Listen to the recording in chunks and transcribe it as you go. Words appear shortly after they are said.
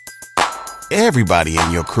Everybody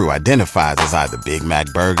in your crew identifies as either Big Mac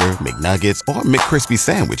Burger, McNuggets, or McCrispy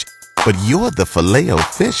Sandwich. But you're the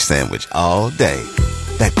Filet-O-Fish Sandwich all day.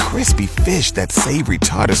 That crispy fish, that savory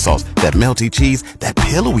tartar sauce, that melty cheese, that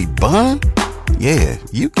pillowy bun. Yeah,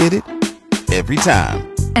 you get it. Every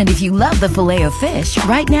time. And if you love the Filet-O-Fish,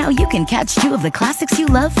 right now you can catch 2 of the classics you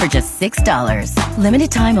love for just $6.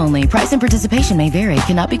 Limited time only. Price and participation may vary.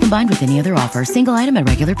 Cannot be combined with any other offer. Single item at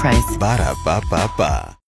regular price.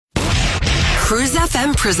 Ba-da-ba-ba-ba. Cruise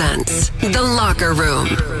FM presents The Locker Room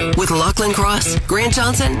with Lachlan Cross, Grant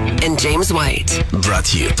Johnson, and James White. Brought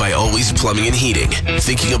to you by Always Plumbing and Heating.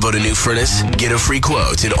 Thinking about a new furnace? Get a free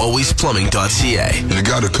quote at alwaysplumbing.ca. You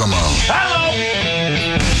gotta come on. Hello!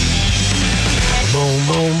 Boom,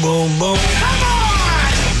 boom, boom, boom. Come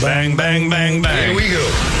on! Bang, bang, bang, bang. Here we go.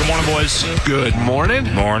 Good morning, boys. Good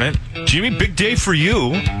morning. Morning. Jimmy, big day for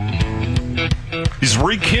you. He's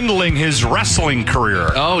rekindling his wrestling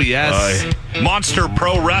career. Oh, yes. Monster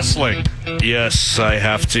Pro Wrestling. Yes, I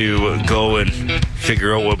have to go and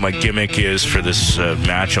figure out what my gimmick is for this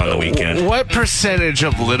match on the weekend. What percentage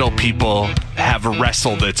of little people have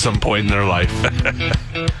wrestled at some point in their life?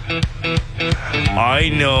 I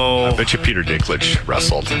know. I bet you Peter Dinklage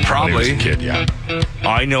wrestled. Probably. When he was a kid, yeah.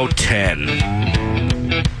 I know 10.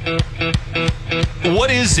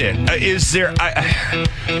 What is it? Is there?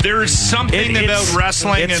 There's something about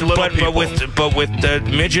wrestling and little people. But with the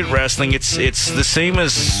midget wrestling, it's the same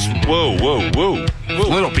as Whoa.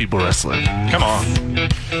 Little people wrestling. Come on.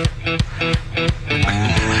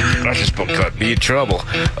 I just got me in trouble.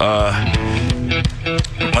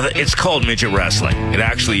 Well, it's called midget wrestling. It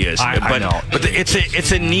actually is. I know. But it's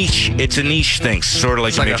a niche. It's a niche thing, sort of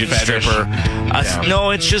like a midget stripper.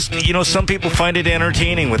 No, it's just some people find it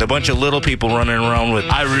entertaining with a bunch of little people running around with.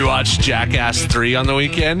 I rewatched Jackass 3 on the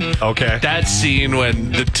weekend. Okay. That scene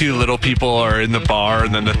when the 2 little people are in the bar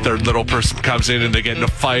and then the 3rd little person comes in and they get in a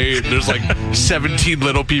fight. There's like 17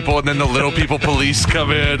 little people and then the little people police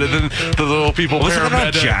come in and then the little people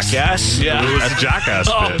paramedics. Jackass? Yeah. It was a Jackass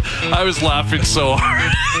bit. I was laughing so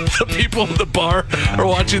hard. The people in the bar are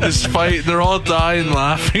watching this fight and they're all dying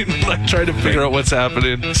laughing, like trying to figure out what's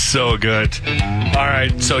happening. So good. All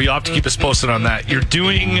right, so you'll have to keep us posted on that. You're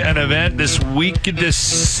doing an event this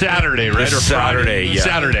Saturday, right? This or Friday? Saturday, yeah.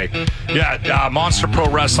 Saturday. Yeah, Monster Pro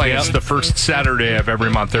Wrestling is the first Saturday of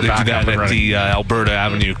every month. They're They back do up that and at running. the Alberta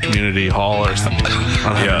Avenue Community Hall or something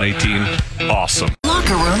on 118. Awesome.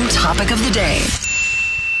 Locker Room topic of the day.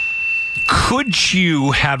 Could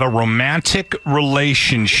you have a romantic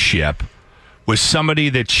relationship with somebody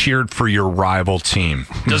that cheered for your rival team?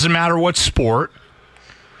 Doesn't matter what sport.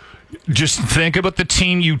 Just think about the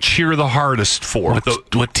team you cheer the hardest for.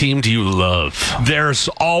 What team do you love? There's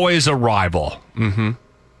always a rival. Mm-hmm.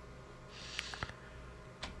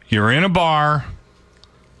 You're in a bar.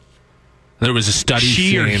 There was a study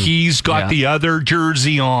She or saying, he's got the other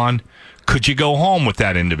jersey on. Could you go home with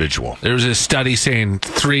that individual? There was a study saying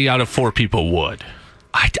 3 out of 4 people would.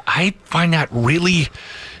 I find that really...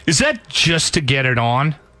 Is that just to get it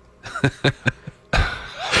on?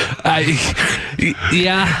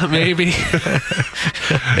 Yeah, maybe.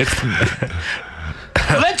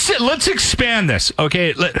 Let's expand this,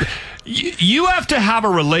 okay? You have to have a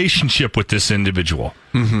relationship with this individual.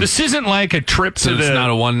 Mm-hmm. This isn't like a trip to it's not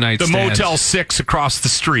a one-night the stand. Motel 6 across the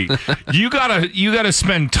street. you gotta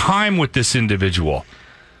spend time with this individual.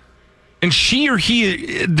 And she or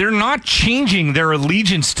he, they're not changing their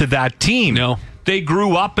allegiance to that team. No. They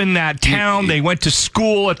grew up in that town. They went to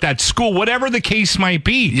school at that school, whatever the case might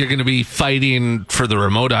be. You're going to be fighting for the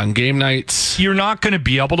remote on game nights. You're not going to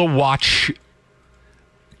be able to watch.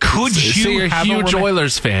 Could Say you you're a have huge a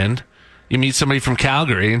Oilers fan. You meet somebody from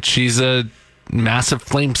Calgary, and she's a massive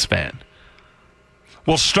Flames fan.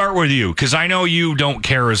 We'll start with you, because I know you don't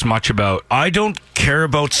care as much about... I don't care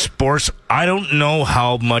about sports. I don't know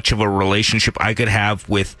how much of a relationship I could have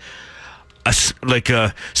with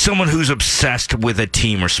someone who's obsessed with a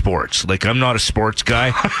team or sports. Like, I'm not a sports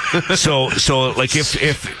guy. so like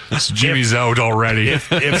if Jimmy's out already.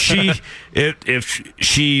 if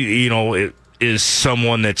she is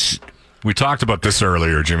someone that's... We talked about this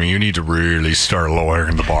earlier, Jimmy. You need to really start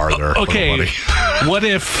lowering the bar there. Okay, buddy. what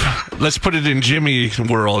if, let's put it in Jimmy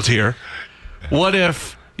world here. What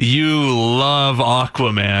if you love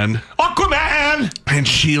Aquaman and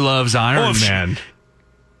she loves Iron Man?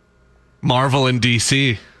 Marvel and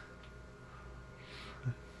DC.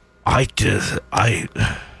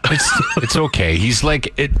 It's okay. He's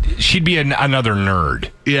like she'd be another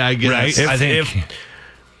nerd. Yeah, I guess. Right? I think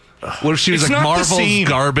What if she was It's like not the Marvel's same.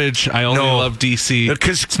 garbage? I only love DC.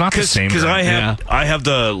 Because It's not the same, Because right? I have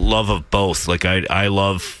the love of both. Like I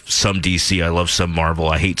love some DC, I love some Marvel.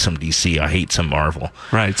 I hate some DC, I hate some Marvel.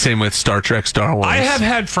 Right. Same with Star Trek, Star Wars. I have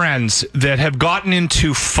had friends that have gotten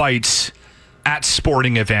into fights at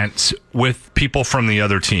sporting events with people from the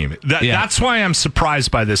other team. That's why I'm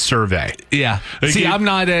surprised by this survey. Yeah. See, I'm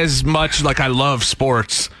not as much like I love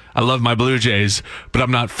sports. I love my Blue Jays, but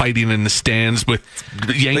I'm not fighting in the stands with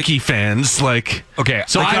Yankee fans. Like, okay,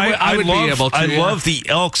 so Like, I would love, be able to. I love the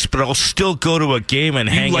Elks, but I'll still go to a game and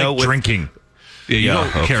hang like out with drinking. Yeah, you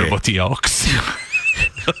don't care okay. about the Elks.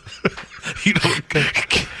 You don't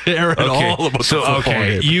care at all about the football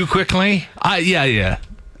game. You quickly? Yeah.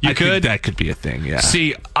 I could? think that could be a thing, yeah.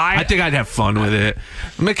 See, I think I'd have fun with it.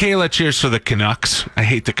 Michaela cheers for the Canucks. I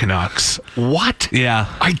hate the Canucks. What? Yeah.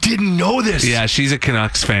 I didn't know this. Yeah, she's a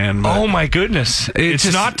Canucks fan. But Oh my goodness. It's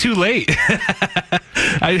just- not too late.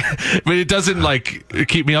 but it doesn't like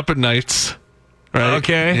keep me up at nights. Right?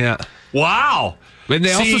 Okay. Yeah. Wow. And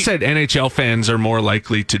they also See- said NHL fans are more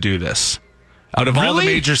likely to do this. Out of all the Really?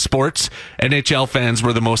 major sports, NHL fans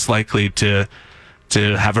were the most likely to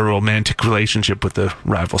have a romantic relationship with the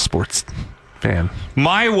rival sports fan.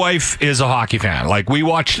 My wife is a hockey fan. Like, we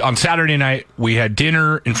watched on Saturday night, we had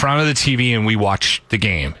dinner in front of the TV and we watched the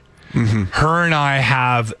game. Mm-hmm. Her and I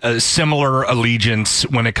have a similar allegiance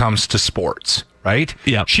when it comes to sports, right?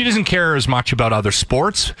 Yeah. She doesn't care as much about other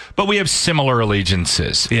sports, but we have similar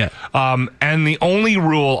allegiances. Yeah. And the only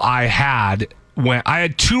rule I had I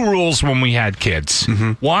had two rules when we had kids.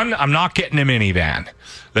 Mm-hmm. One, I'm not getting a minivan.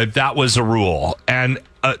 That was a rule. And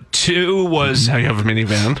two was Now you have a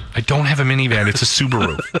minivan. I don't have a minivan. It's a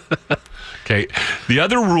Subaru. Okay. The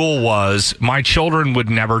other rule was my children would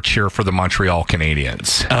never cheer for the Montreal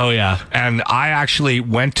Canadiens. Oh, yeah. And I actually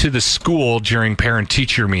went to the school during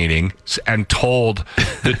parent-teacher meetings and told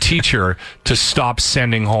the teacher to stop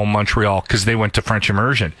sending home Montreal because they went to French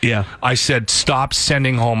immersion. Yeah. I said, stop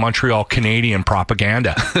sending home Montreal Canadian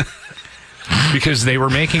propaganda. Because they were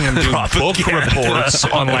making them do book reports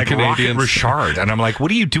on like Rocket Richard. And I'm like,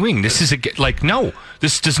 what are you doing? This is no,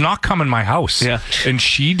 this does not come in my house. Yeah. And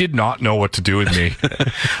she did not know what to do with me.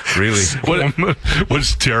 Really.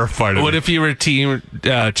 Was terrified of What me. if you were team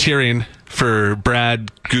cheering for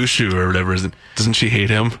Brad Gushu or whatever? Doesn't she hate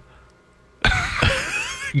him?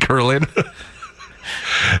 Curling?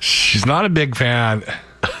 She's not a big fan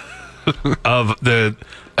of the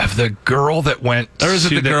girl that went Or is it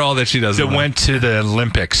to the girl that she doesn't like? went to the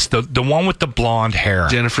Olympics? The one with the blonde hair.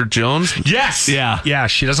 Jennifer Jones? Yes. Yeah. Yeah,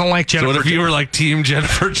 she doesn't like So Jennifer. what if you were like team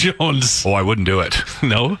Jennifer Jones? Oh, I wouldn't do it.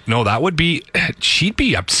 No? No, that would be. She'd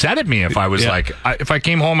be upset at me if I was Yeah. if I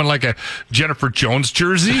came home in like a Jennifer Jones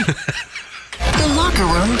jersey. The Locker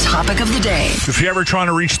Room Topic of the Day. If you're ever trying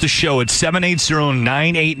to reach the show, it's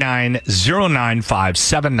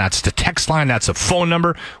 780-989-0957. That's the text line. That's a phone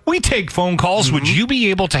number. We take phone calls. Mm-hmm. Would you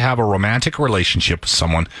be able to have a romantic relationship with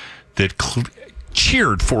someone that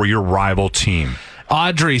cheered for your rival team?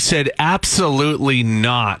 Audrey said, absolutely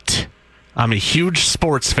not. I'm a huge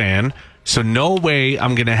sports fan, so no way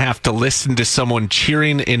I'm going to have to listen to someone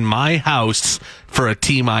cheering in my house for a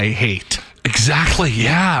team I hate. Exactly.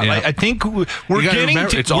 Yeah. Yeah. Like, I think we're gotta getting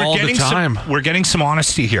remember, it's all the time. We're getting some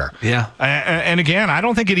honesty here. Yeah. And again, I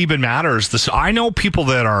don't think it even matters. I know people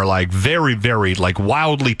that are like very, very like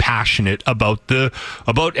wildly passionate about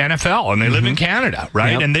NFL, and they live in Canada,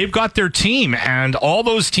 right? Yep. And they've got their team, and all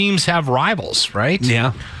those teams have rivals, right?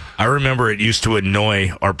 Yeah. I remember it used to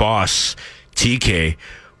annoy our boss, TK,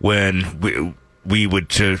 when we would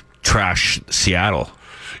trash Seattle.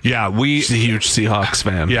 Yeah, She's a huge Seahawks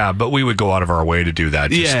fan. Yeah, but we would go out of our way to do that.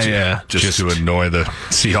 Just to annoy the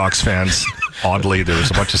Seahawks fans. Oddly, there was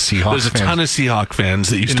a bunch of Seahawks There's a fans. ton of Seahawks fans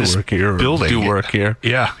that used in to this work here. Or building. do work here.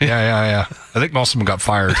 Yeah. I think most of them got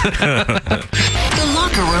fired. The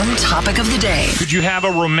Locker Room Topic of the Day. Could you have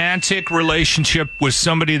a romantic relationship with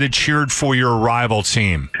somebody that cheered for your rival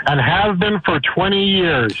team? And have been for 20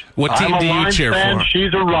 years. What team I'm do a you Lions cheer fan, for?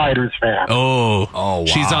 She's a Riders fan. Oh, wow.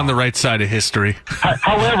 She's on the right side of history.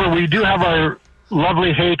 However, we do have our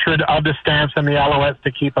lovely hatred of the Stamps and the Alouettes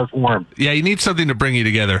to keep us warm. Yeah, you need something to bring you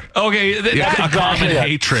together. Okay, Yeah, a common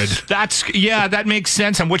hatred. that makes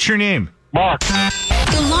sense. And what's your name? Mark.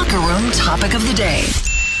 The Locker Room Topic of the Day.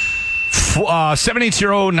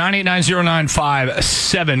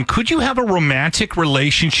 780-989-0957. Could you have a romantic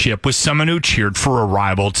relationship with someone who cheered for a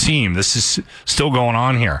rival team? This is still going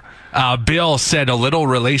on here. Bill said a little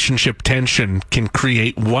relationship tension can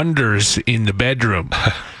create wonders in the bedroom.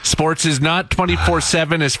 Sports is not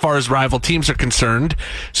 24/7 as far as rival teams are concerned,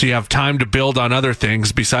 so you have time to build on other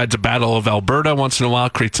things besides a Battle of Alberta once in a while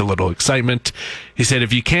creates a little excitement. He said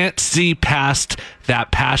if you can't see past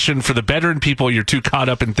that passion for the veteran people, you're too caught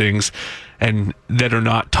up in things and that are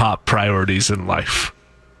not top priorities in life.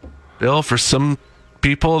 Bill, for some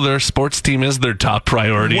people, their sports team is their top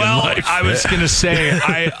priority in life. I was going to say,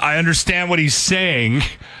 I understand what he's saying.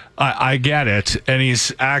 I get it. And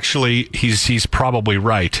he's probably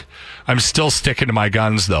right. I'm still sticking to my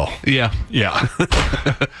guns, though. Yeah. Yeah.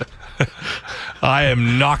 I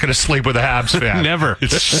am not going to sleep with a Habs fan. Never.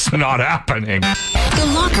 It's just not happening.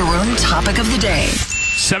 The Locker Room topic of the day.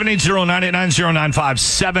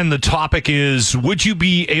 780-989-0957. The topic is, would you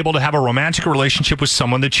be able to have a romantic relationship with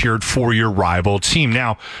someone that cheered for your rival team?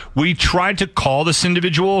 Now, we tried to call this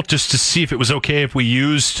individual just to see if it was okay if we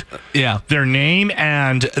used their name,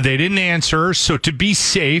 and they didn't answer. So to be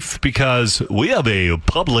safe, because we have a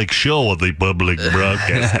public show of the public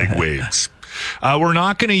broadcasting waves, we're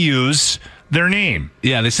not going to use their name.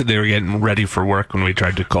 Yeah, they said they were getting ready for work when we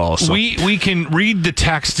tried to call. So. We can read the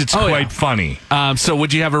text. It's quite funny. So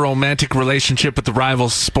would you have a romantic relationship with the rival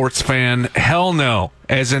sports fan? Hell no.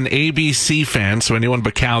 As an ABC fan, so anyone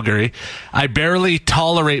but Calgary, I barely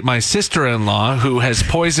tolerate my sister-in-law who has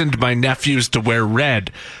poisoned my nephews to wear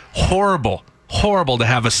red. Horrible to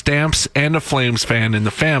have a Stamps and a Flames fan in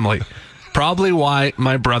the family. Probably why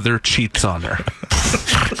my brother cheats on her.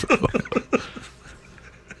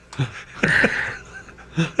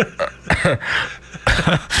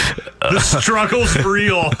 The struggle's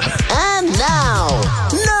real. And now,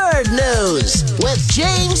 Nerd News with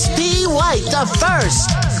James P. White the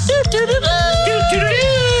First.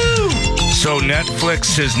 So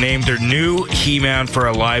Netflix has named their new He-Man for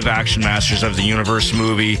a live-action Masters of the Universe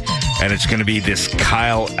movie, and it's going to be this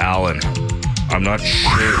Kyle Allen. I'm not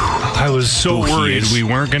sure. I was so worried we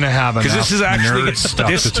weren't going to have enough this is actually nerd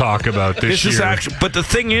stuff to talk about this year. Is actually, but the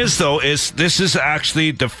thing is, though, this is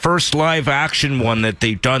actually the first live-action one that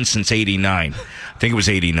they've done since '89. I think it was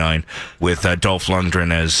 '89 with Dolph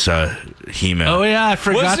Lundgren as He-Man. Oh yeah, I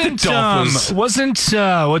forgot that Dolph wasn't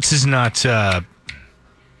what's his nut?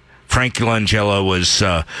 Frank Langella was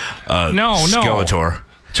Skeletor.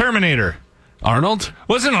 Terminator. Arnold?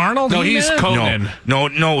 Wasn't Arnold? No, he's Conan. No.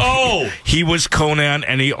 Oh! He was Conan,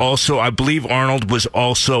 and he also, I believe Arnold was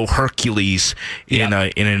also Hercules in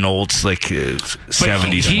an old,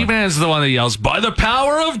 70s He-Man's the one that yells, by the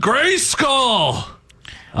power of Grayskull!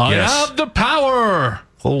 I have the power!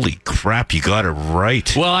 Holy crap, you got it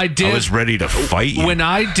right. Well, I did. I was ready to fight you. When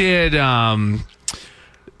I did...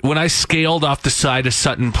 when I scaled off the side of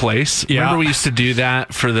Sutton Place, remember we used to do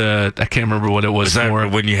that for the, I can't remember what it was for.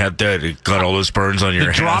 When you had got all those burns on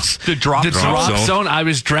your hands? The drop zone, I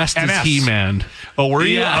was dressed as He-Man. Oh, were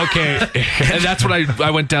you? Yeah. Okay. And that's when I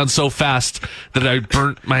went down so fast that I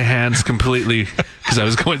burnt my hands completely because I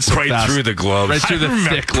was going so fast. Right through the gloves. Right through the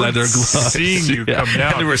thick leather gloves. Seeing you come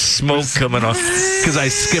down. And there was smoke coming off. Because I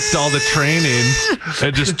skipped all the training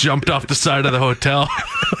and just jumped off the side of the hotel.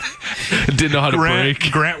 Didn't know how to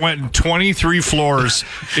brake. Grant went 23 floors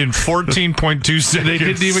in 14.2 seconds. They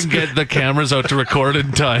didn't even get the cameras out to record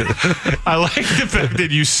in time. I like the fact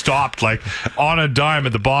that you stopped on a dime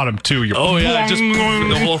at the bottom too. Just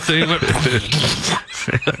the whole thing went.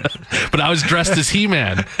 But I was dressed as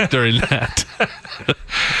He-Man during that.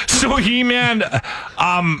 So He-Man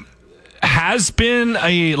has been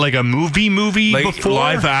a movie before,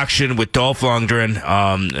 live action with Dolph Lundgren,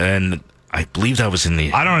 and I believe that was in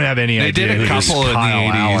the... I don't have any idea. They did a couple in the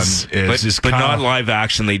 80s. But not live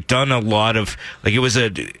action. They've done a lot of... it was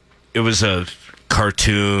a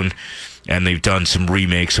cartoon, and they've done some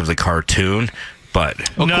remakes of the cartoon, but...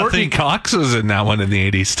 Courtney Cox was in that one in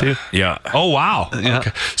the 80s, too. Yeah. Oh, wow. Yeah.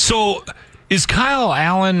 Okay. So, is Kyle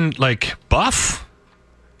Allen, buff?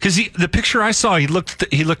 Because the picture I saw, he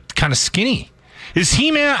looked kind of skinny. Is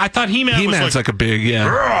He-Man... I thought He-Man's like a big,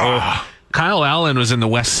 Kyle Allen was in the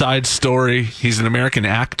West Side Story. He's an American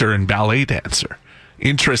actor and ballet dancer.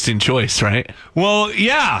 Interesting choice, right? Well,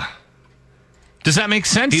 yeah. Does that make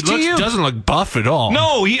sense to you? He doesn't look buff at all.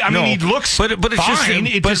 No, he looks but it's fine.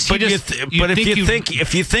 If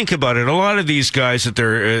you think about it, a lot of these guys that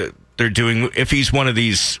they're doing, if he's one of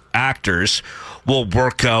these actors, will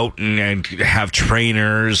work out and have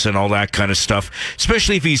trainers and all that kind of stuff.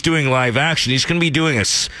 Especially if he's doing live action, he's going to be doing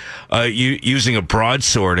using a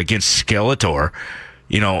broadsword against Skeletor.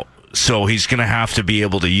 So he's going to have to be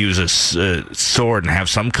able to use a sword and have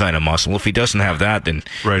some kind of muscle. If he doesn't have that, then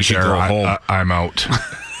he should go home. I'm out.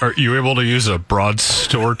 Are you able to use a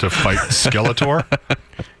broadsword to fight Skeletor?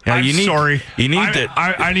 Yeah, sorry. You need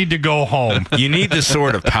I need to go home. You need the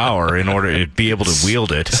sword of power in order to be able to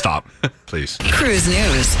wield it. Stop, please. Cruise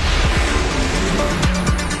News.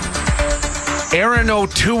 Aaron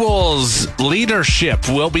O'Toole's leadership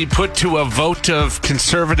will be put to a vote of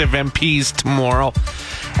Conservative MPs tomorrow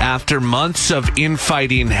after months of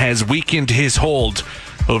infighting has weakened his hold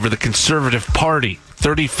over the Conservative Party.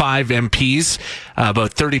 35 MPs,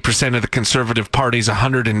 about 30% of the Conservative Party's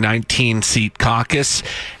 119-seat caucus,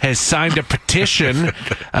 has signed a petition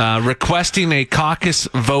requesting a caucus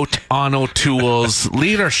vote on O'Toole's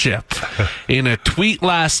leadership. In a tweet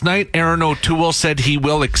last night, Aaron O'Toole said he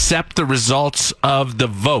will accept the results of the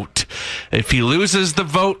vote. If he loses the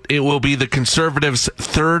vote, it will be the Conservatives'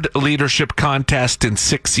 third leadership contest in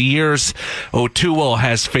 6 years. O'Toole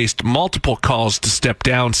has faced multiple calls to step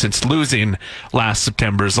down since losing last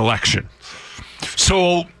September's election.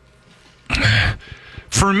 So,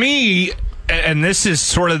 for me, and this is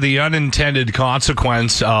sort of the unintended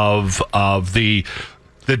consequence of the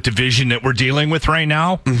division that we're dealing with right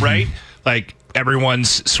now, right? Like,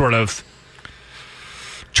 everyone's sort of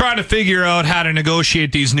trying to figure out how to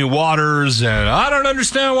negotiate these new waters, and I don't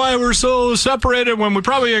understand why we're so separated when we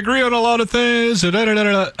probably agree on a lot of things. And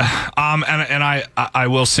I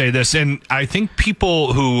will say this, and I think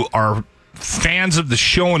people who are fans of the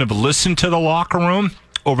show and have listened to the Locker Room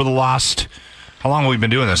over the last, how long have we been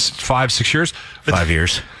doing this? 5-6 years? 5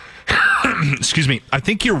 years. Excuse me. I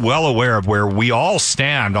think you're well aware of where we all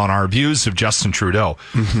stand on our views of Justin Trudeau.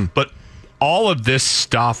 But all of this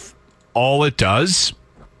stuff, all it does,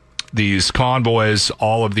 these convoys,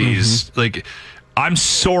 all of these, like, I'm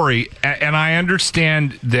sorry, and I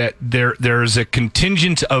understand that there's a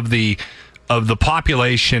contingent of the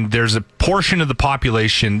population, there's a portion of the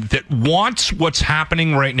population that wants what's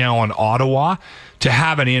happening right now in Ottawa to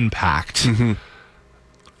have an impact.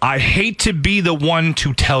 I hate to be the one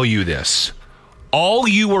to tell you this. All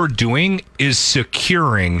you are doing is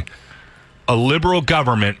securing a Liberal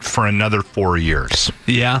government for another 4 years.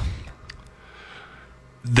 Yeah.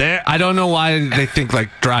 I don't know why they think like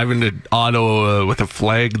driving to Ottawa with a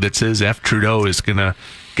flag that says F Trudeau is going to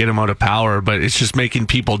get him out of power, but it's just making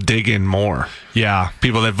people dig in more. Yeah.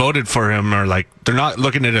 People that voted for him are like, they're not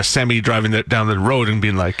looking at a semi driving down the road and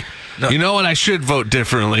being like, you know what, I should vote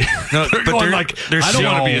differently. No, they're going like, I don't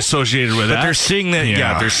want to be associated with that. But they're seeing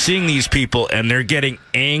that, they're seeing these people and they're getting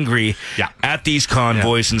angry at these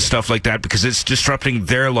convoys and stuff like that because it's disrupting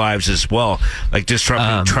their lives as well, like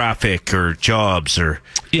disrupting traffic or jobs or.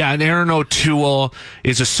 Yeah, and Aaron O'Toole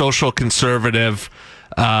is a social conservative,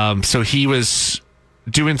 so he was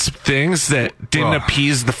doing some things that didn't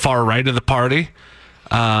appease the far right of the party.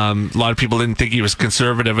 A lot of people didn't think he was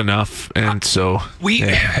conservative enough, and so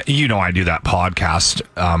I do that podcast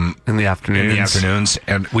in the afternoons.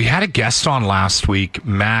 And we had a guest on last week,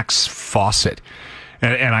 Max Fawcett,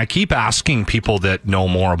 and I keep asking people that know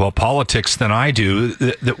more about politics than I do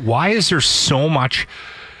that why is there so much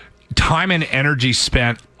time and energy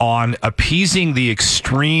spent on appeasing the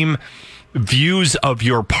extreme views of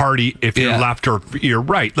your party if you're left or you're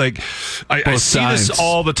right. Like I see this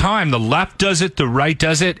all the time. The left does it, the right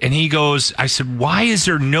does it, and he goes, I said, why is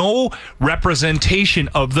there no representation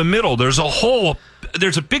of the middle? There's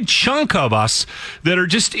a big chunk of us that are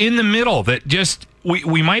just in the middle, that just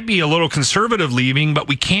we might be a little conservative leaving, but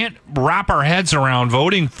we can't wrap our heads around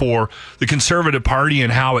voting for the Conservative Party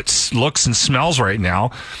and how it looks and smells right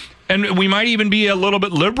now. And we might even be a little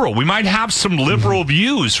bit liberal. We might have some liberal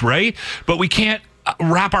views, right? But we can't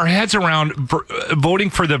wrap our heads around voting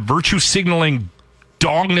for the virtue signaling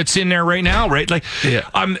dong that's in there right now, right? Like,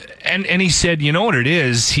 and he said, you know what it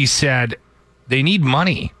is? He said they need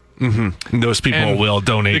money. Those people will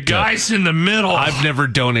donate. The guys in the middle. I've never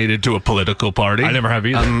donated to a political party. I never have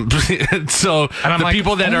either. And I'm like,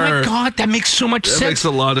 people that are, my God, that makes so much sense. That makes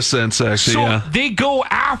a lot of sense, actually. So they go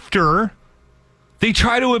after. They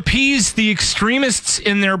try to appease the extremists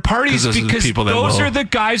in their parties because those are the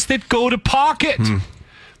guys that go to pocket.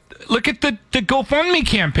 Look at the GoFundMe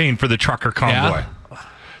campaign for the trucker convoy.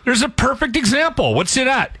 There's a perfect example. What's it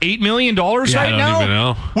at? $8 million right now? I don't even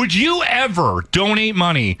know. Would you ever donate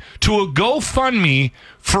money to a GoFundMe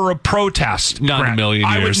for a protest? Not in a million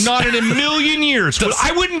years. I would not in a million years.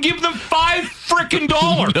 I wouldn't give them $5 frickin'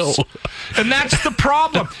 dollars. No. And that's the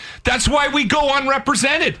problem. That's why we go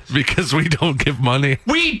unrepresented. Because we don't give money.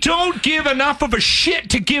 We don't give enough of a shit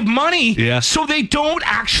to give money. So they don't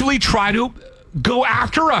actually try to go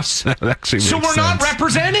after us. That actually makes so we're sense. not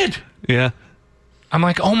represented. Yeah. I'm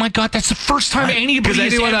like, oh my God, that's the first time anybody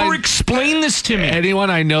has ever explained this to me. Anyone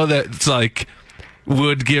I know that's like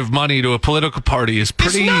would give money to a political party is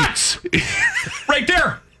pretty nuts. Right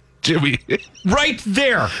there. Jimmy. Right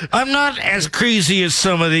there. I'm not as crazy as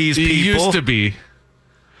some of these people. You used to be.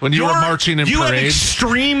 When you were marching in you parades. You have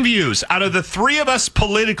extreme views. Out of the three of us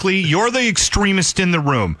politically, you're the extremist in the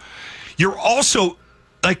room. You're also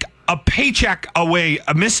like a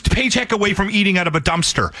missed paycheck away from eating out of a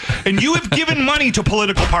dumpster. And you have given money to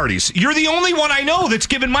political parties. You're the only one I know that's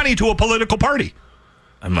given money to a political party.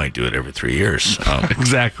 I might do it every 3 years.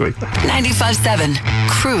 Exactly. 95.7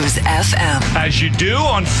 Cruise FM. As you do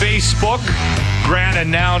on Facebook, Grant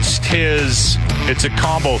announced it's a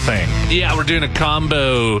combo thing. Yeah, we're doing a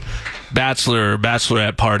combo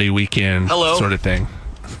bachelorette party weekend sort of thing.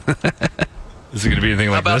 Is it going to be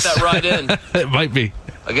anything like this? How about that ride in? It might be.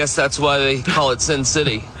 I guess that's why they call it Sin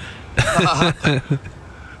City.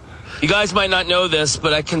 You guys might not know this,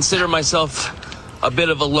 but I consider myself a bit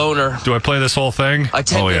of a loner. Do I play this whole thing? I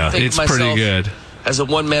tend to think it's of myself pretty good. as a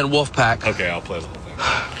one-man wolf pack. Okay, I'll play the whole thing.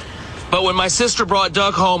 But when my sister brought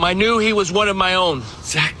Doug home, I knew he was one of my own.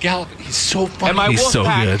 Zach Gallivan, he's so funny. And my He's wolf so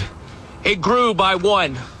pack, good. it grew by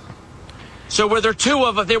one. So there were two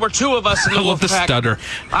of us in the I love wolf the pack. stutter.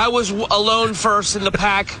 I was alone first in the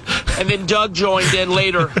pack, and then Doug joined in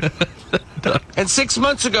later. And 6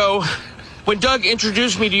 months ago, when Doug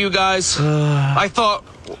introduced me to you guys, I thought,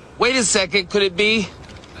 wait a second, could it be?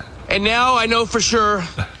 And now I know for sure.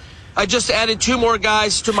 I just added 2 more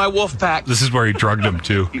guys to my wolf pack. This is where he drugged him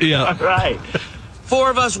too. Yeah. Right. 4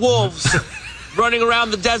 of us wolves running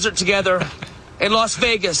around the desert together in Las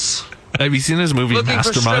Vegas. Have you seen his movie looking for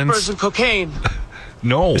strippers Masterminds? and cocaine.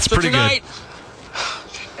 No. It's So pretty tonight,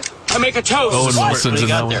 I make a toast. Owen Wilson's in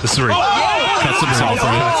that one. This is where he cuts himself,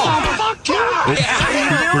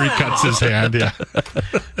 where he cuts his hand, yeah.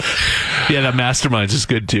 Yeah, that Masterminds is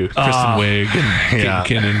good too. Kristen Wiig and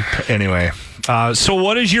Kate McKinnon. Anyway, so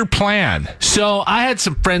what is your plan? So I had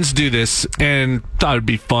some friends do this and thought it'd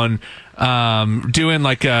be fun. Doing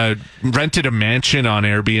like rented a mansion on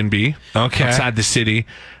Airbnb outside the city,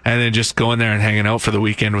 and then just going there and hanging out for the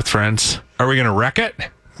weekend with friends. Are we going to wreck it?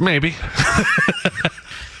 Maybe.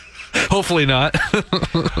 Hopefully not.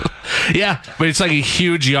 Yeah, but it's like a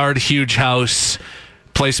huge yard, huge house.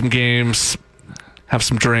 Play some games, have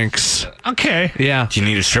some drinks. Okay. Yeah. Do you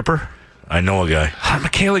need a stripper? I know a guy.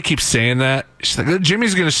 Michaela keeps saying that. She's like,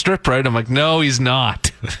 Jimmy's going to strip, right? I'm like, no, he's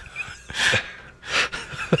not.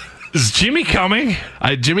 Is Jimmy coming?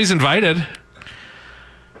 Jimmy's invited.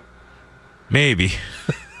 Maybe.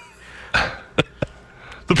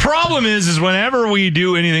 The problem is whenever we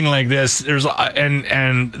do anything like this, there's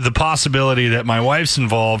and the possibility that my wife's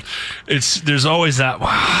involved. There's always that.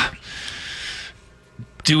 Wow,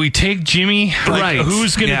 do we take Jimmy? Like, right.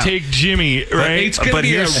 Who's going to take Jimmy? Right. It's going to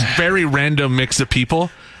be a very random mix of people.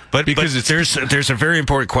 But there's a very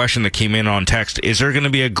important question that came in on text. Is there going to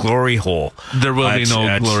be a glory hole? There will be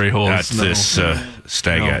no glory holes. At this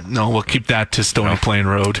stag. No, we'll keep that to Stony Plain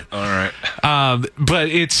Road. All right. But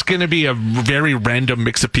it's going to be a very random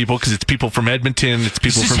mix of people because it's people from Edmonton, it's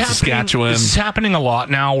people from Saskatchewan. This is happening a lot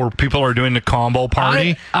now where people are doing the combo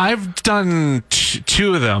party. I've done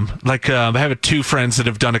 2 of them. Like I have 2 friends that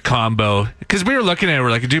have done a combo because we were looking at it.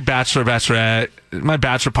 We're like, do bachelor, bachelorette. My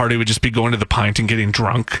bachelor party would just be going to the Pint and getting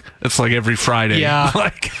drunk. It's like every Friday. Yeah.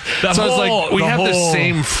 Like, so I was like, we have the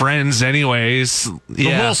same friends anyways.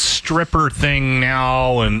 The whole stripper thing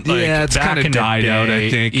now, and like, it's kind of died out, I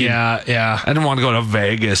think. Yeah. I didn't want to go to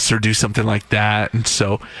Vegas or do something like that. And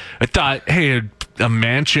so I thought, hey, a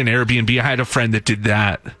mansion Airbnb. I had a friend that did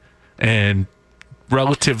that, and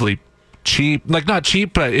relatively cheap. Like, not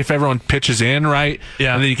cheap, but if everyone pitches in, right?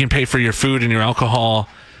 Yeah. And then you can pay for your food and your alcohol.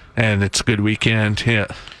 And it's a good weekend. Yeah.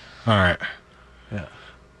 All right. Yeah.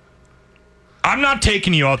 I'm not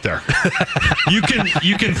taking you out there. You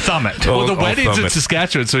can thumb it. Well, the wedding's in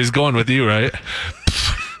Saskatchewan, so he's going with you, right?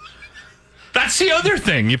 That's the other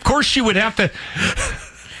thing. Of course, you would have to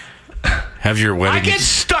have your wedding. I get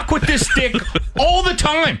stuck with this stick all the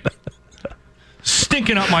time.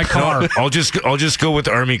 Stinking up my car. No, I'll just go with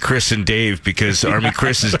Army Chris and Dave because Army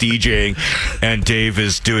Chris is DJing and Dave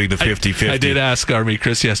is doing the 50-50. I did ask Army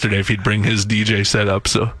Chris yesterday if he'd bring his DJ setup,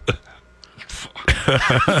 so.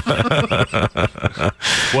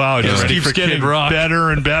 Wow, it just keeps getting better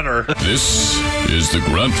and better. This is the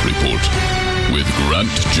Grant Report with Grant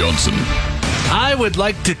Johnson. I would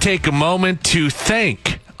like to take a moment to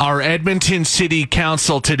thank our Edmonton City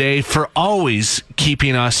Council today for always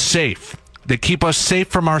keeping us safe. They keep us safe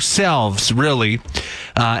from ourselves, really.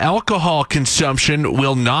 Alcohol consumption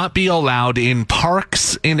will not be allowed in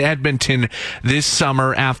parks in Edmonton this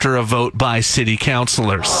summer after a vote by city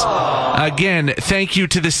councilors. Again, thank you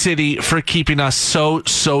to the city for keeping us so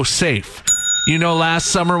safe. You know, last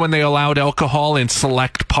summer when they allowed alcohol in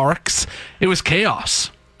select parks, it was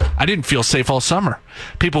chaos. I didn't feel safe all summer.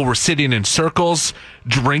 People were sitting in circles,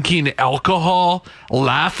 drinking alcohol,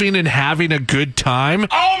 laughing and having a good time.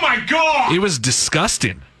 Oh my God! It was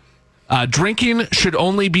disgusting. Drinking should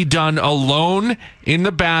only be done alone in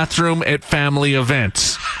the bathroom at family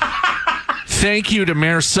events. Thank you to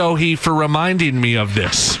Mayor Sohi for reminding me of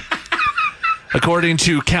this. According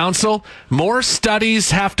to council, more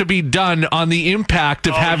studies have to be done on the impact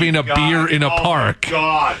of having a beer in a park.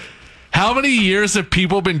 God. How many years have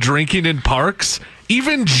people been drinking in parks?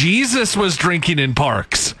 Even Jesus was drinking in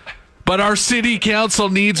parks. But our city council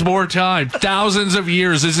needs more time. Thousands of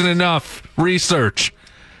years isn't enough research.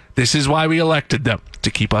 This is why we elected them,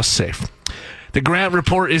 to keep us safe. The Grant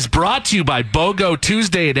Report is brought to you by BOGO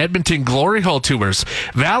Tuesday at Edmonton Glory Hole Tours.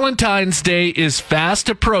 Valentine's Day is fast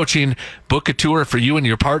approaching. Book a tour for you and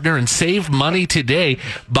your partner and save money today.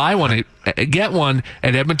 Buy one, get one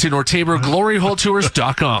at Edmonton or Tabor,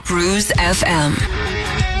 gloryholetours.com. Cruise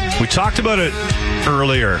FM. We talked about it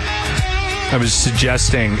earlier. I was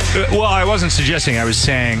suggesting, well, I wasn't suggesting, I was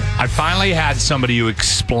saying I finally had somebody who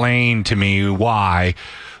explained to me why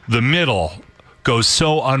the middle goes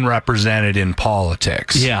so unrepresented in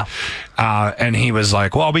politics. Yeah. And he was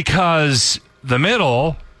like, well, because the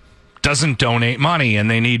middle doesn't donate money and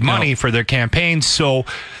they need money for their campaigns. So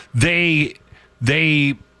they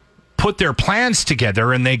put their plans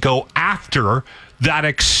together and they go after that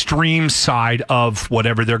extreme side of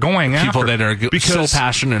whatever they're going after. People that are so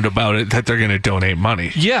passionate about it that they're going to donate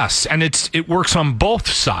money. Yes, and it works on both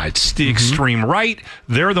sides. The extreme right,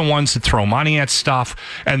 they're the ones that throw money at stuff,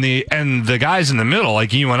 and the guys in the middle,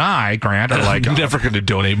 like you and I, Grant, are like, I'm never going to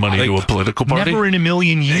donate money to a political party. Never in a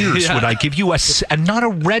million years would I give you not a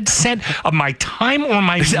red cent of my time or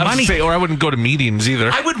my money. Or I wouldn't go to meetings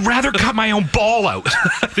either. I would rather cut my own ball out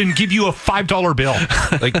than give you a $5 bill.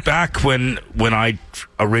 Like back when I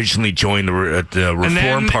originally joined the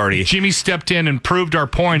Reform Party, Jimmy stepped in and proved our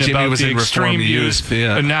point about the extreme views,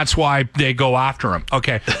 and that's why they go after him.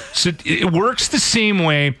 Okay, so it works the same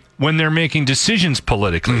way when they're making decisions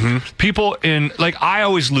politically. People I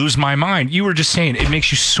always lose my mind. You were just saying it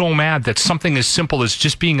makes you so mad that something as simple as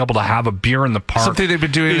just being able to have a beer in the park, something they've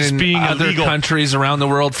been doing in other countries around the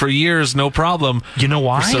world for years, no problem. You know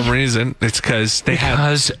why? For some reason, it's because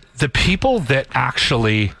the people that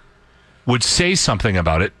actually would say something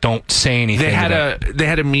about it don't say anything. They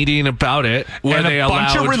had a meeting about it where and they a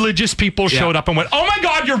bunch of religious people showed up and went, "Oh my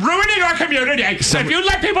God, you're ruining our community! If you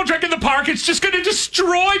let people drink in the park, it's just going to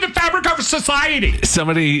destroy the fabric of society."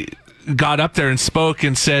 Somebody got up there and spoke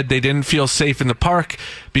and said they didn't feel safe in the park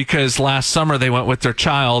because last summer they went with their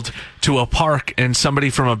child to a park and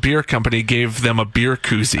somebody from a beer company gave them a beer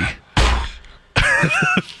koozie.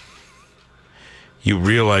 You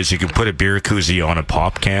realize you can put a beer koozie on a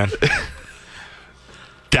pop can?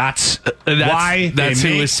 That's why they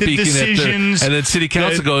make the decisions. And then city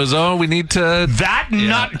council goes, "Oh, we need to..." That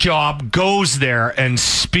nut job goes there and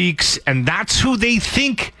speaks, and that's who they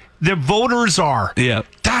think the voters are. Yeah.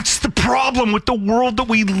 That's the problem with the world that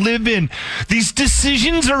we live in. These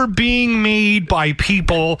decisions are being made by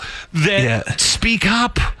people that speak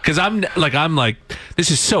up. Because I'm like,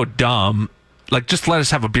 this is so dumb. Like, just let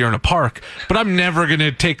us have a beer in a park. But I'm never going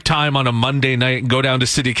to take time on a Monday night and go down to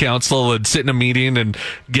city council and sit in a meeting and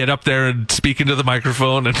get up there and speak into the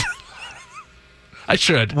microphone. And I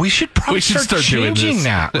should. We should probably start changing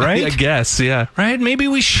that, right? I guess, yeah. Right? Maybe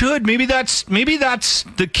we should. Maybe that's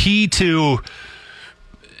the key to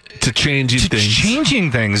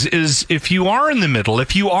changing things is if you are in the middle,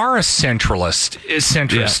 if you are a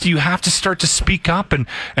centrist, you have to start to speak up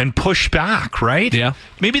and push back, right? Yeah.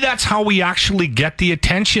 Maybe that's how we actually get the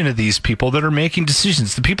attention of these people that are making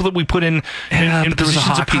decisions, the people that we put in positions of power. There was a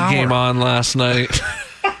hockey game on last night.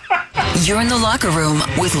 You're in the locker room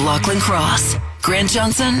with Lachlan Cross, Grant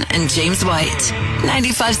Johnson, and James White.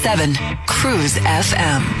 95.7 Cruise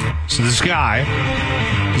FM. So this guy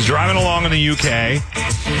is driving along in the UK,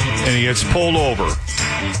 and he gets pulled over.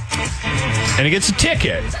 And he gets a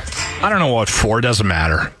ticket. I don't know what for, doesn't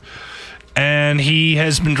matter. And he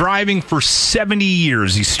has been driving for 70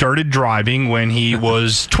 years. He started driving when he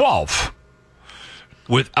was 12,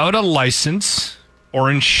 without a license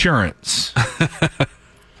or insurance.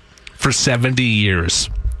 For 70 years.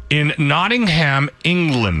 In Nottingham,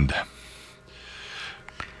 England.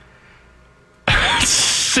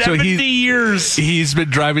 70 years. He's been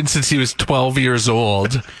driving since he was 12 years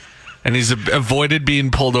old, and he's avoided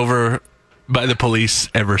being pulled over by the police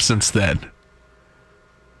ever since then.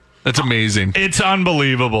 That's amazing. It's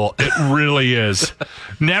unbelievable. It really is.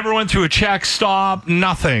 Never went through a check stop,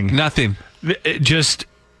 nothing. It just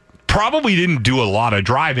probably didn't do a lot of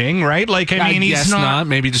driving, right? Like, I mean, he's not.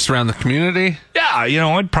 Maybe just around the community.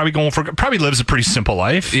 Yeah, probably lives a pretty simple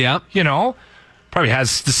life. Yeah. Probably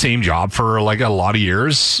has the same job for like a lot of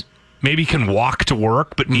years. Maybe can walk to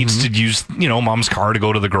work, but needs to use, mom's car to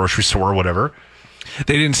go to the grocery store or whatever.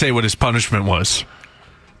 They didn't say what his punishment was,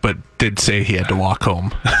 but did say he had to walk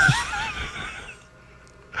home.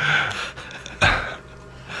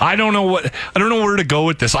 I don't know where to go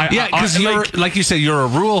with this. Because like you said, you're a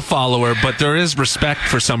rule follower, but there is respect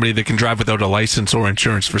for somebody that can drive without a license or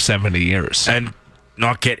insurance for 70 years. And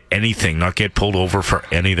not get pulled over for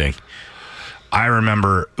anything. I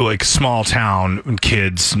remember like small town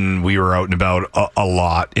kids, and we were out and about a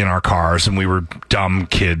lot in our cars, and we were dumb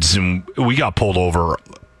kids, and we got pulled over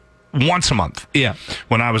once a month. Yeah.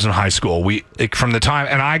 When I was in high school, from the time,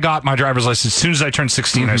 and I got my driver's license as soon as I turned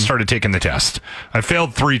 16. I started taking the test. I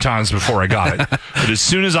failed 3 times before I got it, but as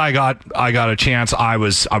soon as I got a chance, I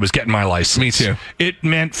was getting my license. Me too. It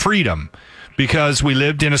meant freedom. Because we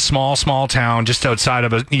lived in a small town just outside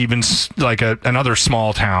of another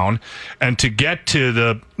small town, and to get to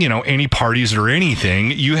the any parties or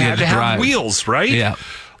anything, you had to have wheels, right? Yeah.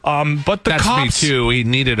 But the That's cops, me too. He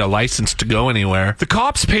needed a license to go anywhere. The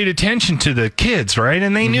cops paid attention to the kids, right?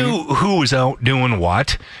 And they knew who was out doing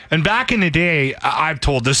what. And back in the day, I've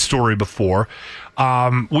told this story before.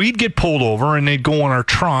 We'd get pulled over and they'd go in our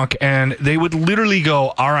trunk and they would literally go,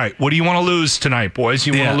 all right, what do you want to lose tonight, boys?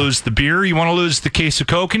 You want to lose the beer? You want to lose the case of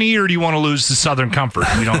Kokanee, or do you want to lose the Southern Comfort?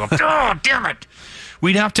 And we don't go, oh, damn it.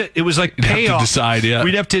 We'd have to, it was like payoff. Have to decide, yeah.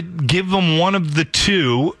 We'd have to give them one of the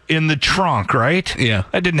two in the trunk, right? Yeah.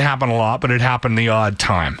 That didn't happen a lot, but it happened the odd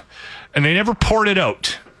time. And they never poured it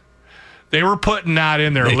out. They were putting that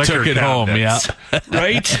in their liquor took it home, yeah.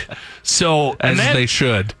 Right? So, as they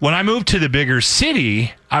should. When I moved to the bigger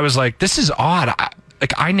city, I was like, this is odd.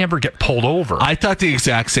 I never get pulled over. I thought the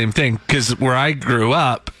exact same thing, because where I grew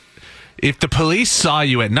up, if the police saw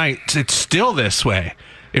you at night, it's still this way.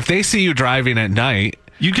 If they see you driving at night,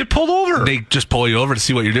 you get pulled over. They just pull you over to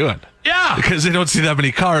see what you're doing. Yeah. Because they don't see that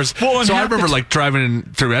many cars. Well, so I remember driving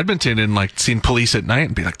through Edmonton and seeing police at night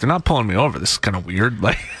and be like, they're not pulling me over. This is kind of weird.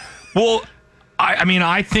 Well,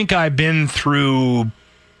 I think I've been through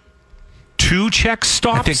 2 check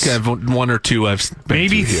stops. I think I've 1 or 2 I've been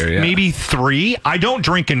through here, yeah. Maybe 3. I don't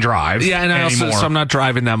drink and drive. Yeah, and anymore. So I'm not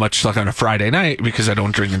driving that much on a Friday night because I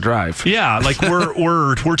don't drink and drive. Yeah,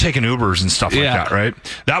 we're taking Ubers and stuff like that, right?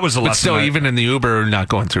 That was the lesson. But still, even in the Uber, not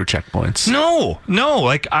going through checkpoints. No.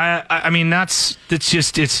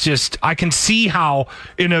 It's just I can see how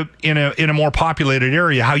in a more populated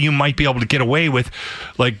area how you might be able to get away with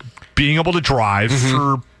being able to drive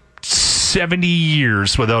for 70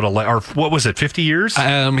 years without or what was it, 50 years?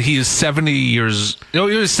 He is 70 years. No,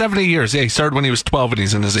 he was 70 years. Yeah, he started when he was 12 and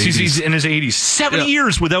he's in his 80s. He's in his 80s. 70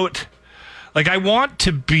 years without, I want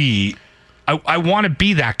to be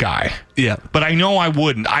that guy. Yeah. But I know I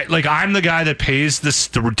wouldn't. I'm the guy that pays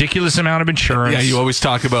the ridiculous amount of insurance. Yeah, you always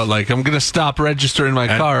talk about I'm going to stop registering my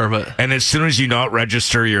car, and as soon as you not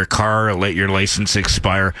register your car or let your license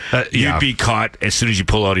expire, you'd be caught as soon as you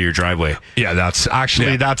pull out of your driveway. Yeah,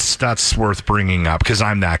 that's worth bringing up because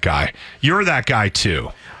I'm that guy. You're that guy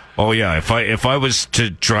too. Oh yeah, if I was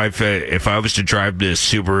to drive the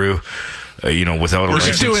Subaru, without a license. We're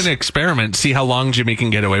just doing an experiment. See how long Jimmy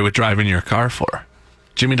can get away with driving your car for.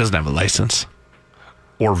 Jimmy doesn't have a license.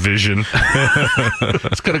 Or vision.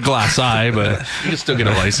 It's got a glass eye, but you can still get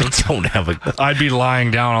a license. Don't have a... I'd be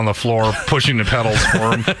lying down on the floor, pushing the pedals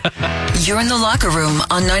for him. You're in the locker room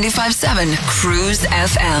on 95.7 Cruise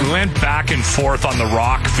FM. We went back and forth on The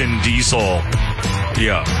Rock, Vin Diesel.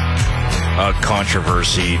 Yeah.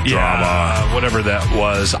 Controversy, drama, whatever that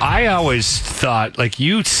was. I always thought, like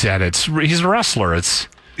you said, he's a wrestler.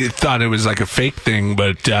 You thought it was like a fake thing,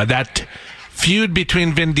 but that feud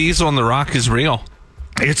between Vin Diesel and The Rock is real.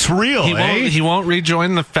 It's real. He won't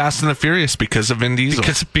rejoin the Fast and the Furious because of Vin Diesel.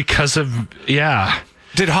 Because of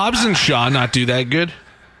Did Hobbs and Shaw not do that good?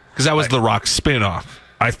 Because that was The Rock's spin-off.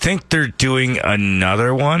 I think they're doing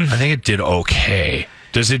another one. I think it did okay.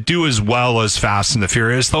 Does it do as well as Fast and the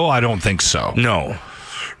Furious, though? I don't think so. No.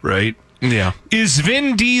 Right? Yeah. Is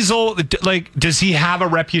Vin Diesel, does he have a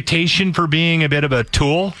reputation for being a bit of a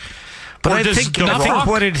tool? But I think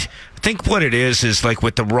think what it is like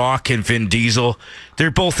with The Rock and Vin Diesel,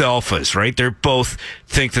 they're both alphas, right? They're both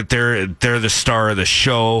think that they're the star of the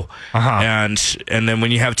show, and then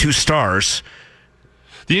when you have two stars.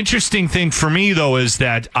 The interesting thing for me though is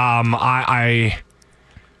that I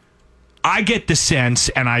get the sense,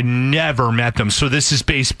 and I never met them, so this is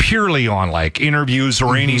based purely on like interviews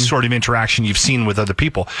or any sort of interaction you've seen with other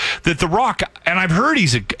people, that The Rock, and I've heard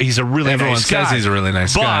he's a really Everyone nice guy. says he's a really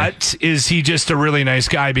nice guy. But is he just a really nice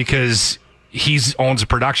guy because he owns a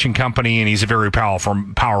production company and he's a very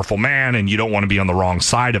powerful man, and you don't want to be on the wrong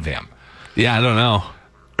side of him? Yeah, I don't know.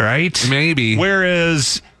 Right? Maybe.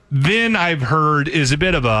 Whereas Vin, I've heard, is a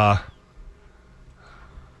bit of a,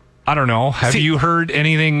 I don't know. Have you heard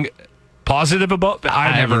anything positive about? I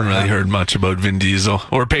haven't really heard much about Vin Diesel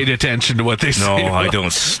or paid attention to what they say. No, I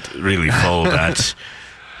don't really follow that.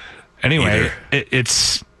 Anyway,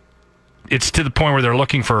 it's to the point where they're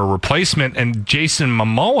looking for a replacement, and Jason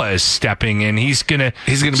Momoa is stepping in. He's gonna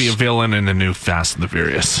be a villain in the new Fast and the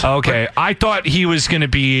Furious. Okay, I thought he was gonna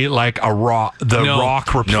be like the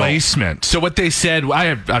Rock replacement. No. So what they said,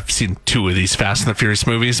 I've seen 2 of these Fast and the Furious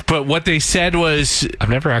movies, but what they said was, I've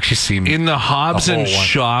never actually seen in the Hobbs and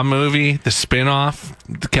Shaw movie, the spin-off,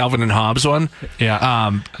 the Calvin and Hobbes one.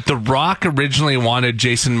 Yeah, The Rock originally wanted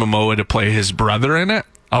Jason Momoa to play his brother in it.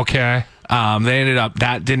 Okay.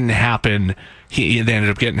 That didn't happen. They ended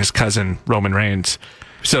up getting his cousin Roman Reigns.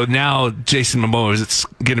 So now Jason Momoa is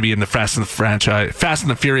going to be in the Fast and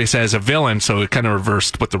the Furious as a villain. So it kind of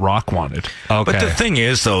reversed what The Rock wanted. Okay. But the thing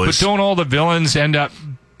is, though, don't all the villains end up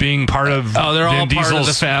being part of? Oh, they're all part of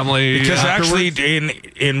the family. Because actually,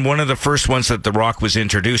 in one of the first ones that The Rock was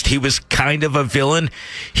introduced, he was kind of a villain.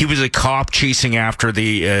 He was a cop chasing after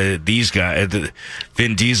these guys,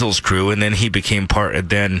 Vin Diesel's crew, and then he became part.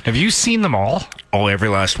 Then have you seen them all? Oh, every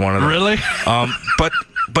last one of them. Really?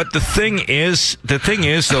 But the thing is,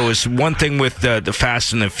 though, is one thing with the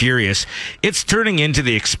Fast and the Furious, it's turning into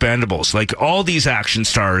the Expendables. Like all these action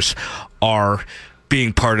stars are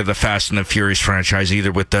being part of the Fast and the Furious franchise,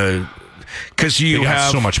 either with because you have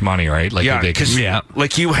so much money, right? Like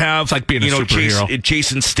like you have, it's like being a superhero.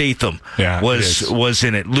 Jason Statham was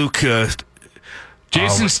in it. Luke.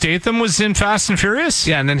 Jason Statham was in Fast and Furious.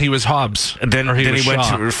 Yeah, and then he was Hobbs. And then he went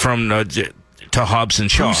to Hobbs and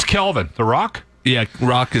Shaw. Who's Kelvin? The Rock? Yeah,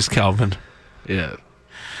 Rock is Kelvin. Yeah.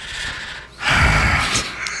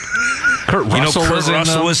 Kurt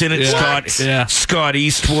Russell was in it. Scott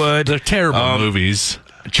Eastwood. They're terrible movies.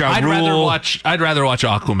 I'd rather watch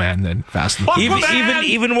Aquaman than Fast and Furious.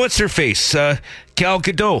 Even what's her face? Gal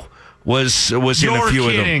Gadot was in a few of them.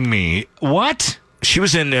 You're kidding me. What? She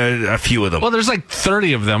was in a few of them. Well, there's like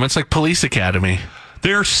 30 of them. It's like Police Academy.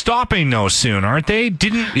 They're stopping those soon, aren't they?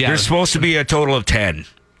 There's supposed to be a total of 10.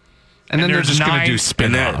 And then they're just going to do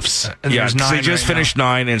spin-offs. They just finished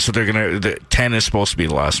 9, and so they're going to. 10 is supposed to be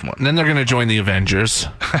the last one. And then they're going to join the Avengers.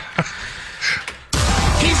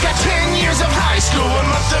 He's got 10 years of high school, a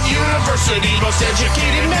month of university, most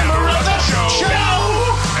educated member of the show.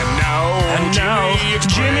 And now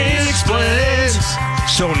Jimmy explains.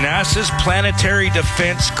 So NASA's Planetary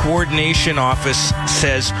Defense Coordination Office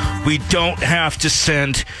says we don't have to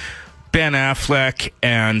send Ben Affleck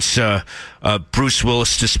and Bruce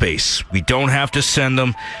Willis to space. We don't have to send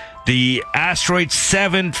them. The asteroid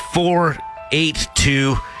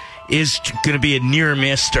 7482 is going to be a near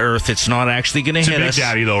miss to Earth. It's not actually going to hit us. It's a big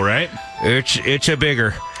daddy, though, right? It's a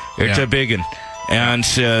bigger. It's a big one. And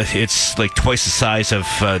it's like twice the size of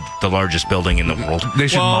the largest building in the world. They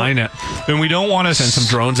should mine it. And we don't want to send some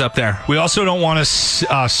drones up there. We also don't want to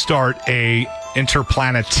start a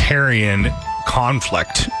interplanetarian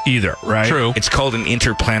conflict either, right? True. It's called an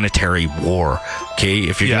interplanetary war. Okay,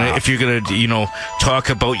 if you're gonna talk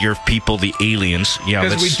about your people, the aliens,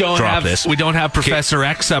 let's drop this. We don't have Professor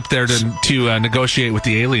X up there to negotiate with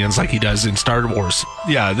the aliens like he does in Star Wars.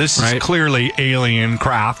 Yeah, this is clearly alien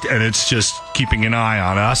craft, and it's just keeping an eye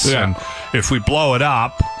on us. Yeah. And if we blow it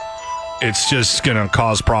up, it's just going to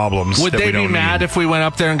cause problems. Would they be mad if we went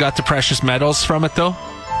up there and got the precious metals from it, though?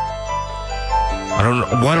 I don't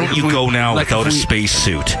know. Why don't you go now without a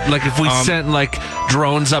spacesuit? Like if we sent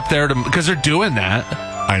drones up there because they're doing that.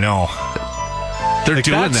 I know. They're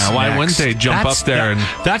doing that. Why wouldn't they jump up there?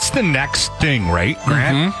 That's the next thing, right,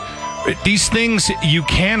 Grant? Mm-hmm. These things, you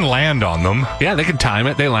can land on them. Yeah, they can time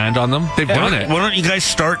it. They land on them. They've done it. Why don't you guys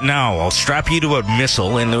start now? I'll strap you to a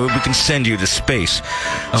missile, and we can send you to space.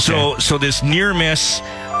 Okay. So this near miss,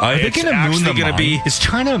 it's actually going to be... Is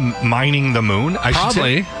China mining the moon?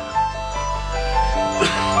 Probably.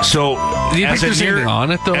 So, Do you think there's anything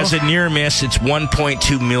on it, though? As a near miss, it's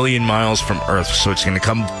 1.2 million miles from Earth, so it's going to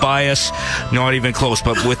come by us, not even close.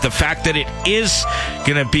 But with the fact that it is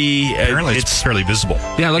going to be, apparently it's fairly visible.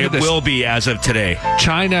 Yeah, look it at this. will be as of today.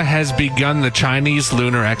 China has begun the Chinese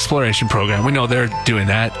Lunar Exploration Program. We know they're doing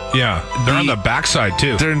that. Yeah, they're on the backside,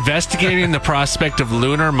 too. They're investigating the prospect of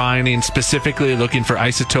lunar mining, specifically looking for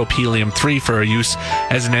isotope helium-3 for use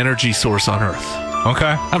as an energy source on Earth. Okay.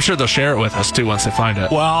 I'm sure they'll share it with us, too, once they find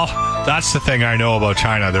it. Well, that's the thing I know about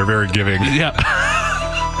China. They're very giving. Yeah.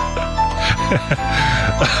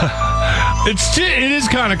 It is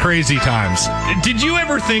kind of crazy times. Did you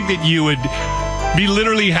ever think that you would be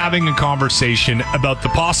literally having a conversation about the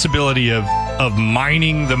possibility of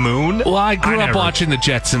mining the moon? Well, I grew up watching the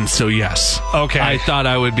Jetsons, so yes. Okay. I thought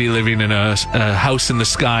I would be living in a house in the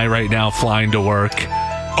sky right now, flying to work.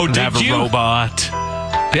 Oh, did have you? a robot.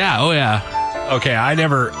 Yeah, oh yeah. Okay, I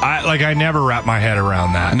never wrapped my head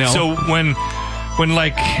around that. No. So when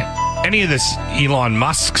like any of this Elon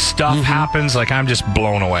Musk stuff happens, like I'm just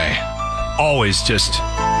blown away. Always just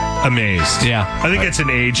amazed. Yeah. I think it's an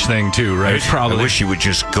age thing too, right? I wish you would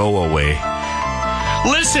just go away.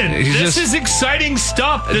 Listen, this is exciting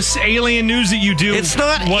stuff. This alien news that you do. It's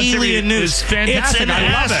not alien news. It's fantastic. It's an I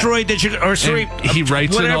love asteroid that you... Or sorry, he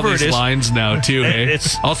writes in all these lines now, too, hey?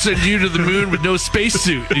 I'll send you to the moon with no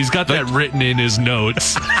spacesuit. He's got that written in his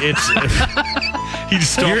notes. He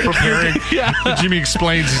just stopped preparing. Jimmy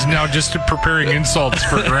explains he's now just preparing insults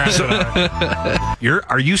for Grant.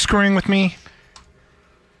 Are you screwing with me?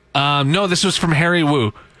 No, this was from Harry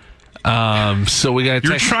Wu. So we got.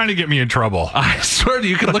 You're trying to get me in trouble. I swear to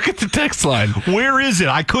you, can look at the text line. Where is it?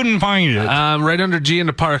 I couldn't find it. Right under G in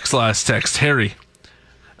the Park's last text, Harry.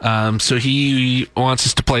 So he wants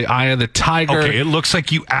us to play Eye of the Tiger. Okay, it looks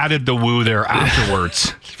like you added the woo there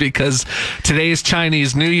afterwards. Because today is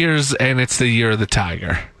Chinese New Year's and it's the Year of the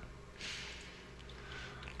Tiger.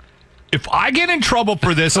 If I get in trouble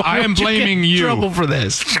for this, I am blaming you. Trouble for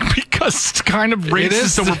this because it's kind of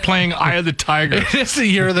racist that we're playing Eye of the Tiger. It is the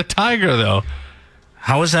Year of the Tiger, though.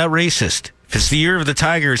 How is that racist? If it's the Year of the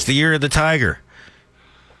Tiger, it's the Year of the Tiger.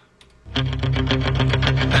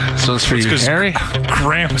 So it's for you, Harry?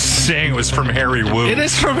 Graham was saying it was from Harry Wu. It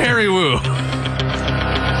is from Harry Wu. All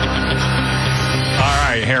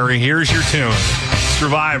right, Harry, here's your tune.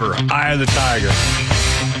 Survivor, Eye of the Tiger.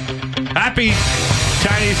 Happy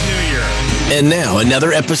Chinese New Year. And now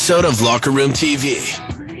another episode of Locker Room TV.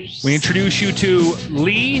 We introduce you to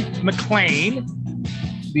Lee McLean.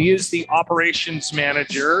 He is the operations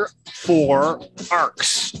manager for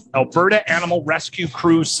ARCS, Alberta Animal Rescue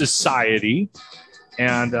Crew Society.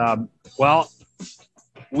 And,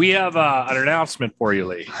 we have an announcement for you,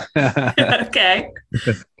 Lee. Okay.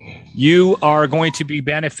 You are going to be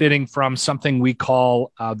benefiting from something we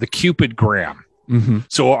call the Cupid Gram. Mm-hmm.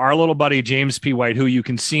 So our little buddy, James P. White, who you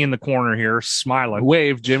can see in the corner here, smiling.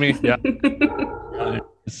 Wave, Jimmy. Yeah.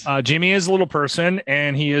 Jimmy is a little person,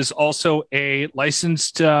 and he is also a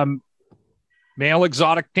licensed male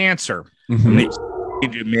exotic dancer. Mm-hmm.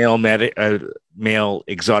 Male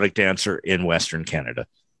exotic dancer in Western Canada.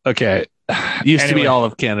 Okay. Used to be all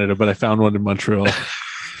of Canada, but I found one in Montreal.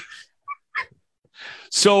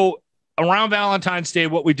 So around Valentine's Day,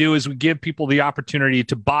 what we do is we give people the opportunity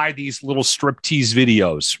to buy these little striptease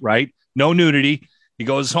videos, right? No nudity. He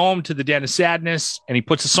goes home to the Den of Sadness and he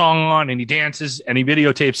puts a song on and he dances and he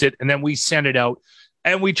videotapes it. And then we send it out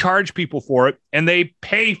and we charge people for it and they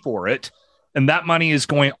pay for it. And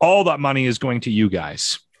all that money is going to you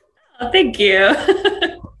guys. Oh, thank you.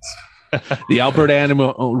 The Alberta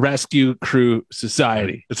Animal Rescue Crew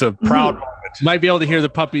Society. It's a proud moment. Might be able to hear the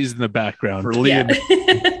puppies in the background. For Lee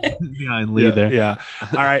behind Lee there. Yeah.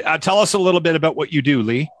 All right. Tell us a little bit about what you do,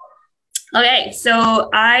 Lee. Okay, so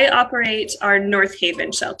I operate our North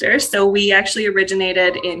Haven shelter. So we actually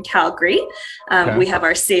originated in Calgary. We have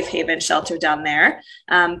our Safe Haven shelter down there.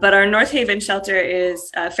 But our North Haven shelter is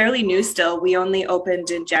fairly new still. We only opened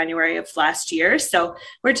in January of last year. So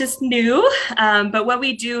we're just new. But what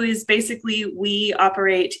we do is basically we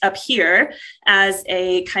operate up here as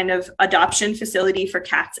a kind of adoption facility for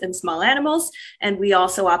cats and small animals. And we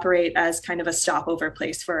also operate as kind of a stopover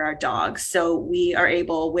place for our dogs. So we are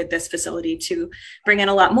able with this facility to bring in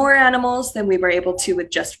a lot more animals than we were able to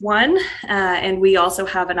with just one. And we also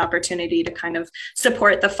have an opportunity to kind of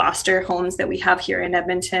support the foster homes that we have here in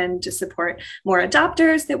Edmonton, to support more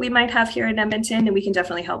adopters that we might have here in Edmonton. And we can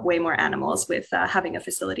definitely help way more animals with having a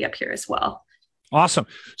facility up here as well. Awesome.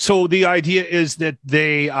 So the idea is that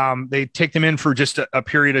they take them in for just a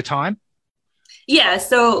period of time? Yeah,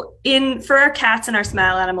 so for our cats and our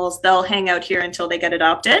smile animals, they'll hang out here until they get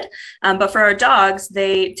adopted. But for our dogs,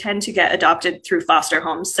 they tend to get adopted through foster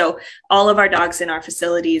homes. So all of our dogs in our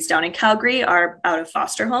facilities down in Calgary are out of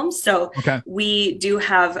foster homes. So we do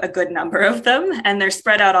have a good number of them, and they're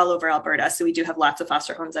spread out all over Alberta. So we do have lots of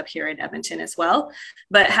foster homes up here in Edmonton as well.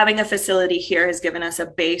 But having a facility here has given us a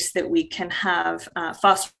base that we can have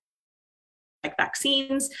foster like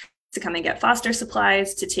vaccines, to come and get foster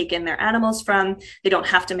supplies to take in their animals from. They don't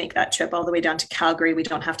have to make that trip all the way down to Calgary. We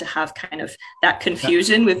don't have to have kind of that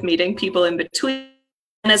confusion with meeting people in between.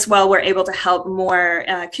 And as well, we're able to help more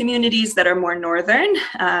communities that are more northern.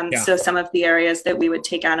 So some of the areas that we would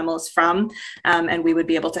take animals from and we would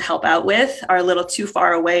be able to help out with are a little too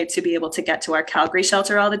far away to be able to get to our Calgary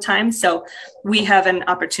shelter all the time. So we have an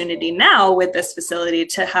opportunity now with this facility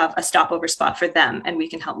to have a stopover spot for them, and we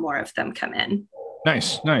can help more of them come in.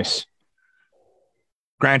 Nice.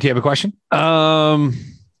 Grant, do you have a question? No,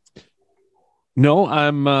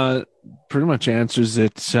 I'm pretty much answers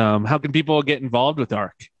it. How can people get involved with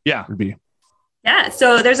ARC? Yeah. Yeah,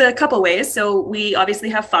 so there's a couple ways. So we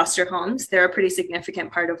obviously have foster homes. They're a pretty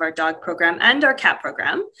significant part of our dog program and our cat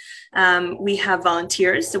program. We have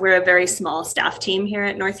volunteers. So we're a very small staff team here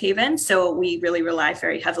at North Haven. So we really rely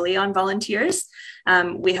very heavily on volunteers.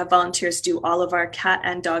 We have volunteers do all of our cat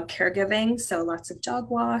and dog caregiving. So lots of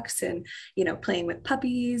dog walks and, playing with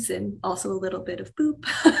puppies and also a little bit of poop.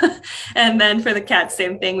 And then for the cats,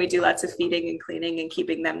 same thing. We do lots of feeding and cleaning and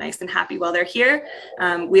keeping them nice and happy while they're here.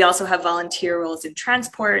 We also have volunteer roles in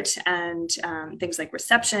transport and things like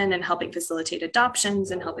reception and helping facilitate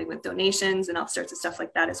adoptions and helping with donations and all sorts of stuff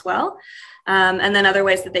like that as well. And then other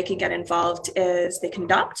ways that they can get involved is they can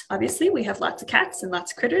adopt. Obviously, we have lots of cats and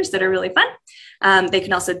lots of critters that are really fun. They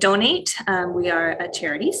can also donate. We are a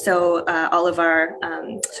charity, so all of our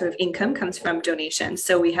sort of income comes from donations.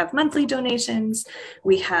 So we have monthly donations.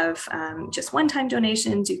 We have just one-time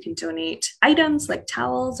donations. You can donate items like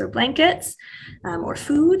towels or blankets or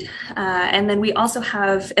food. And then we also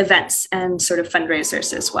have events and sort of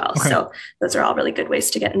fundraisers as well. Okay. So those are all really good ways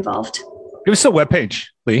to get involved. Give us a webpage,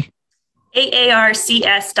 Lee.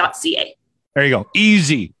 AARCS.ca. There you go.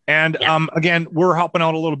 Easy. And again, we're helping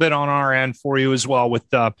out a little bit on our end for you as well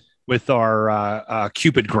with our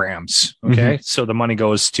Cupid grams. Okay. Mm-hmm. So the money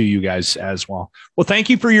goes to you guys as well. Well, thank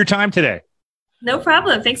you for your time today. No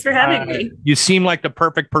problem. Thanks for having me. You seem like the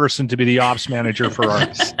perfect person to be the ops manager for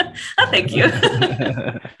us. Oh, thank you.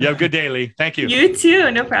 You have a good day, Lee. Thank you. You too.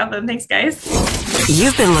 No problem. Thanks, guys.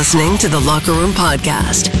 You've been listening to the Locker Room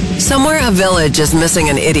Podcast. Somewhere a village is missing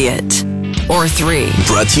an idiot. Or three.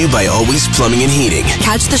 Brought to you by Always Plumbing and Heating.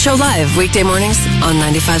 Catch the show live weekday mornings on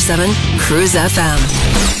 95.7 Cruise FM.